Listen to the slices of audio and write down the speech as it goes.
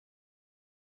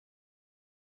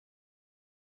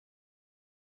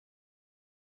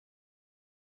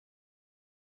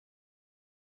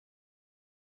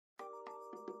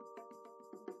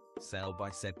Sale by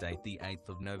set date the 8th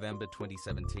of November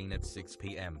 2017 at 6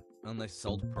 p.m, unless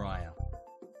sold prior.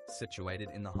 Situated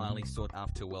in the highly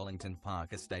sought-after Wellington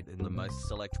Park estate in the most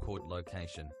select court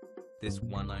location. This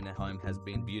one-owner home has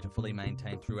been beautifully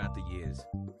maintained throughout the years,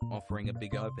 offering a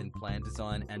big open-plan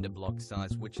design and a block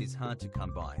size which is hard to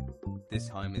come by. This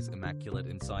home is immaculate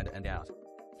inside and out,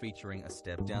 featuring a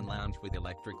step-down lounge with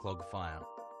electric log fire,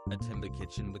 a timber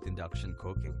kitchen with induction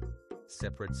cooking,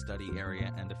 separate study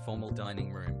area and a formal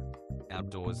dining room.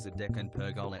 Outdoors, the deck and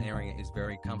pergola area is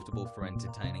very comfortable for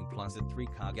entertaining, plus a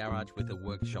 3-car garage with a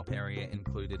workshop area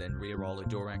included and rear roller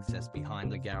door access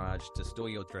behind the garage to store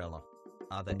your trailer.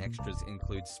 Other extras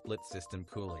include split system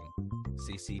cooling,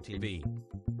 CCTV,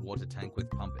 water tank with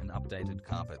pump and updated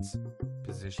carpets.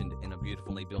 Positioned in a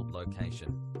beautifully built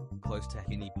location, close to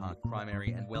Heany Park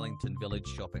Primary and Wellington Village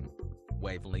shopping,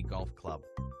 Waverley Golf Club,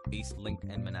 Eastlink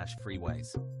and Monash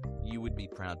freeways. You would be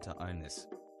proud to own this.